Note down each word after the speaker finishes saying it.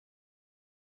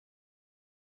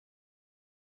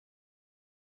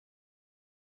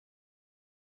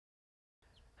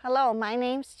Hello, my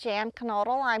name's Jan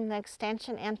Knodel. I'm the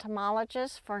Extension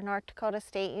Entomologist for North Dakota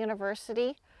State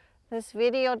University. This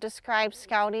video describes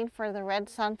scouting for the red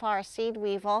sunflower seed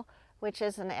weevil, which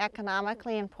is an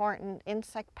economically important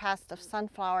insect pest of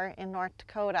sunflower in North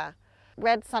Dakota.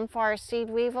 Red sunflower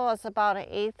seed weevil is about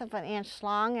 1/8 of an inch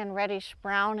long and reddish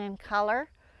brown in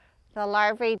color. The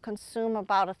larvae consume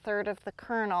about 1/3 of the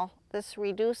kernel. This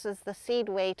reduces the seed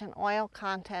weight and oil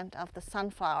content of the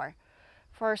sunflower.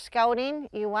 For scouting,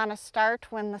 you want to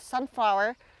start when the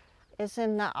sunflower is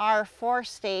in the R4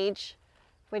 stage,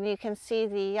 when you can see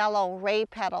the yellow ray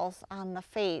petals on the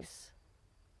face.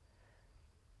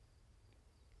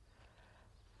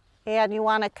 And you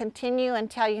want to continue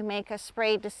until you make a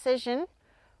spray decision,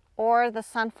 or the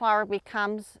sunflower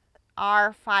becomes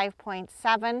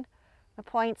R5.7. The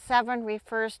 0.7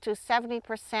 refers to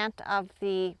 70% of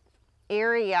the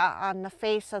area on the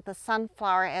face of the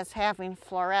sunflower as having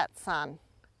florets on.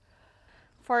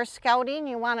 For scouting,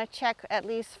 you want to check at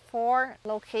least 4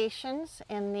 locations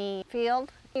in the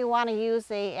field. You want to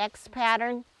use a X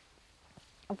pattern.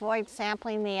 Avoid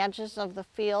sampling the edges of the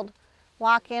field.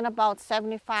 Walk in about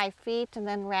 75 feet and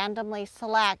then randomly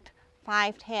select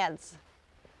 5 heads.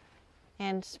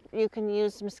 And you can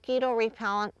use mosquito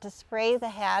repellent to spray the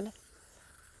head.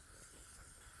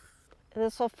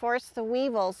 This will force the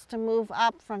weevils to move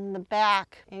up from the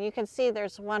back. And you can see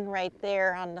there's one right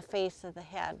there on the face of the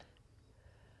head.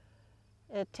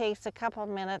 It takes a couple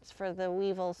minutes for the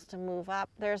weevils to move up.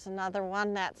 There's another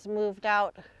one that's moved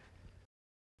out.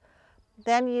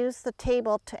 Then use the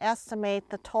table to estimate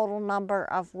the total number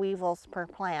of weevils per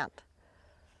plant.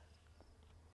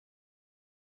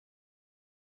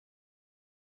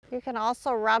 You can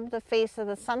also rub the face of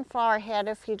the sunflower head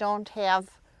if you don't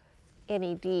have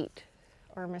any DEET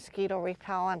or mosquito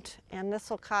repellent, and this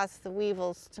will cause the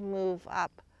weevils to move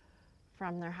up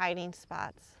from their hiding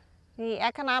spots. The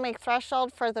economic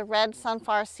threshold for the red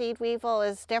sunflower seed weevil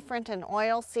is different in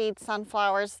oilseed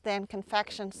sunflowers than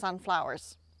confection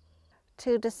sunflowers.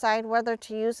 To decide whether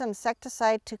to use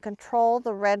insecticide to control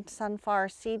the red sunflower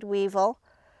seed weevil,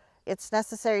 it's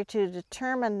necessary to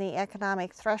determine the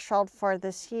economic threshold for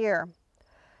this year.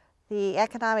 The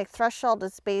economic threshold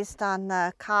is based on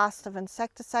the cost of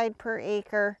insecticide per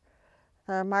acre,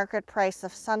 the market price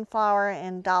of sunflower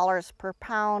in dollars per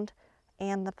pound,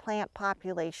 and the plant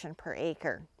population per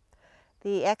acre.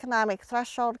 The economic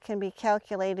threshold can be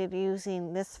calculated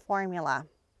using this formula.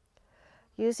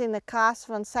 Using the cost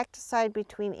of insecticide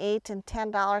between $8 and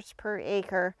 $10 per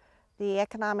acre, the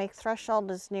economic threshold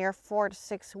is near 4 to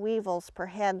 6 weevils per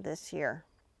head this year.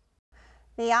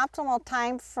 The optimal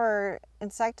time for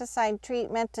insecticide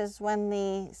treatment is when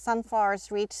the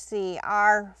sunflowers reach the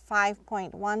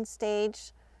R5.1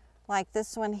 stage, like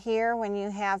this one here, when you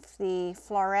have the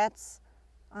florets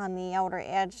on the outer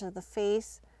edge of the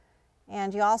face.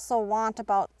 And you also want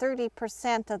about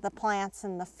 30% of the plants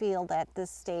in the field at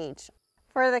this stage.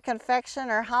 For the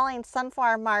confection or hulling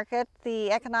sunflower market,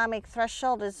 the economic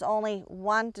threshold is only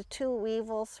 1 to 2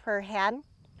 weevils per head.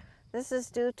 This is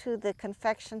due to the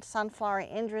confection sunflower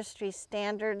industry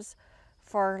standards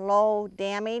for low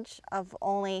damage of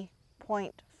only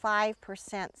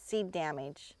 0.5% seed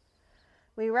damage.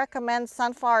 We recommend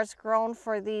sunflowers grown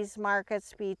for these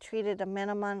markets be treated a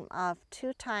minimum of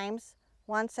 2 times,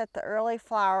 once at the early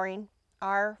flowering,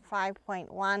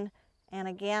 R5.1, and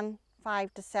again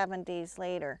 5 to 7 days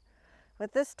later.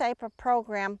 With this type of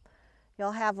program,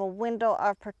 you'll have a window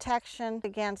of protection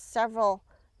against several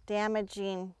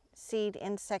damaging seed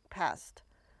insect pests,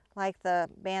 like the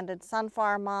banded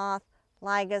sunflower moth,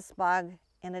 lygus bug,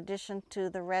 in addition to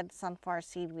the red sunflower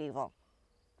seed weevil.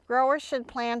 Growers should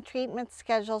plan treatment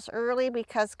schedules early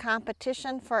because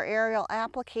competition for aerial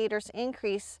applicators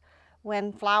increase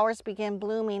when flowers begin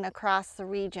blooming across the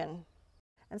region.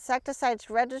 Insecticides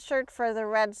registered for the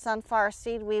red sunflower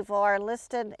seed weevil are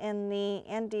listed in the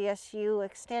NDSU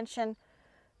Extension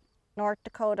North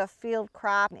Dakota Field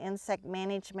Crop Insect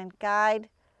Management Guide.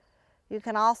 You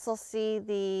can also see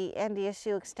the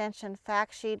NDSU Extension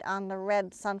fact sheet on the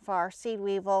red sunflower seed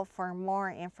weevil for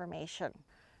more information.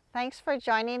 Thanks for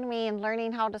joining me in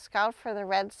learning how to scout for the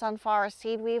red sunflower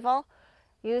seed weevil.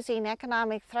 Using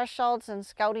economic thresholds and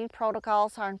scouting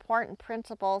protocols are important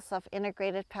principles of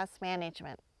integrated pest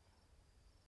management.